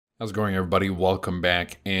How's it going, everybody? Welcome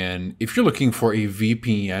back. And if you're looking for a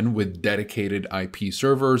VPN with dedicated IP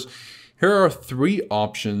servers, here are three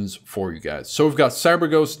options for you guys. So we've got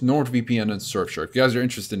CyberGhost, NordVPN, and Surfshark. If you guys are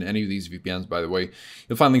interested in any of these VPNs, by the way,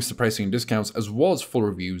 you'll find links to pricing and discounts, as well as full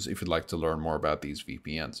reviews if you'd like to learn more about these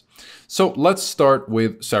VPNs. So let's start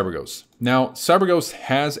with CyberGhost. Now, CyberGhost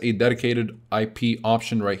has a dedicated IP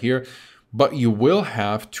option right here, but you will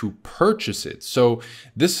have to purchase it. So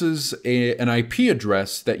this is an IP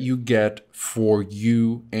address that you get for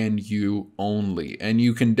you and you only. And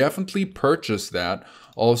you can definitely purchase that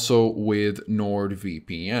also with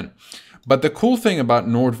NordVPN. But the cool thing about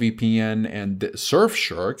NordVPN and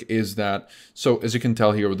Surfshark is that, so as you can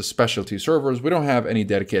tell here with the specialty servers, we don't have any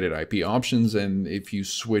dedicated IP options. And if you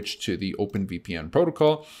switch to the OpenVPN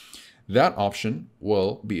protocol, that option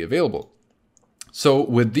will be available. So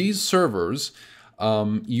with these servers,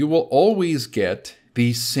 you will always get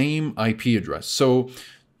the same IP address. So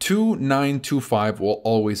 2925 will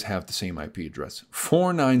always have the same IP address.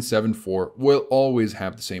 4974 will always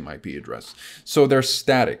have the same IP address. So they're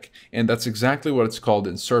static. And that's exactly what it's called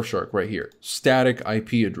in Surfshark right here. Static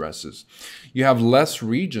IP addresses. You have less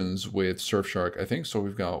regions with Surfshark, I think. So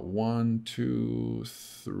we've got 1, 2,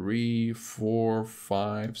 3, 4,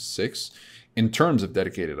 5, 6. In terms of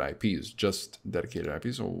dedicated IPs, just dedicated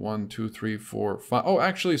IPs. So 1, 2, 3, 4, 5. Oh,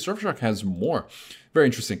 actually, Surfshark has more. Very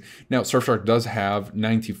interesting. Now, Surfshark does have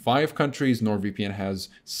 95 countries. NordVPN has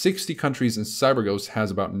 60 countries, and CyberGhost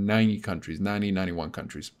has about 90 countries, 91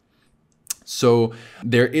 countries. So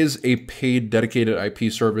there is a paid dedicated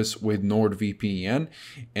IP service with NordVPN,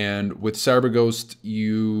 and with CyberGhost,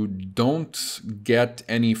 you don't get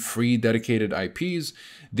any free dedicated IPs.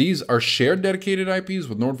 These are shared dedicated IPs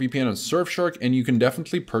with NordVPN and Surfshark, and you can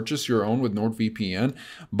definitely purchase your own with NordVPN.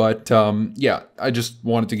 But yeah, I just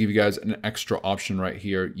wanted to give you guys an extra option right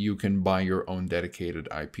here. You can buy your own dedicated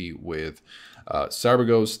IP with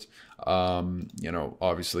CyberGhost. You know,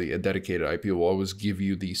 obviously a dedicated IP will always give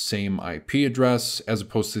you the same IP address as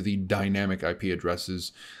opposed to the dynamic IP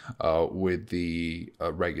addresses with the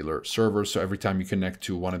regular servers. So every time you connect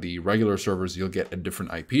to one of the regular servers, you'll get a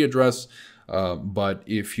different IP address. But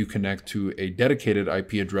if you connect to a dedicated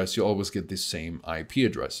IP address, you'll always get the same IP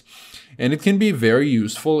address. And it can be very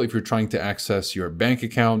useful if you're trying to access your bank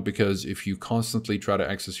account, because if you constantly try to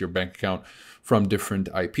access your bank account from different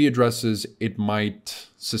IP addresses, it might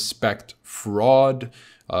suspect fraud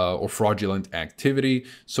or fraudulent activity,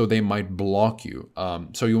 so they might block you.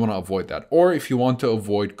 So you want to avoid that. Or if you want to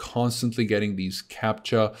avoid constantly getting these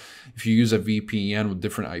CAPTCHA, if you use a VPN with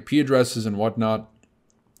different IP addresses and whatnot,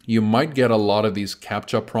 you might get a lot of these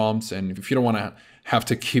CAPTCHA prompts, and if you don't want to have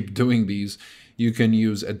to keep doing these, you can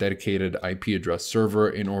use a dedicated IP address server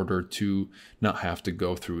in order to not have to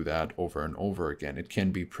go through that over and over again. It can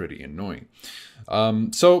be pretty annoying.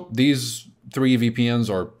 So these three VPNs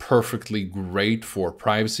are perfectly great for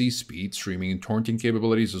privacy, speed, streaming, and torrenting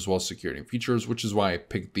capabilities, as well as security features, which is why I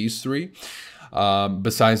picked these three.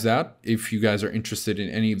 Besides that, if you guys are interested in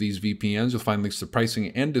any of these VPNs, you'll find links to pricing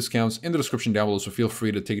and discounts in the description down below, so feel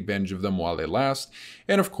free to take advantage of them while they last.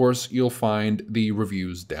 And of course, you'll find the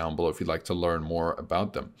reviews down below if you'd like to learn more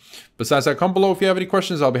about them. Besides that, comment below if you have any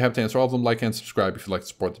questions. I'll be happy to answer all of them. Like and subscribe if you'd like to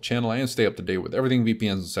support the channel and stay up to date with everything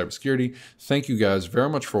VPNs and cybersecurity. Thank you guys very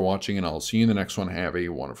much for watching, and I'll see you in the next one. Have a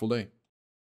wonderful day.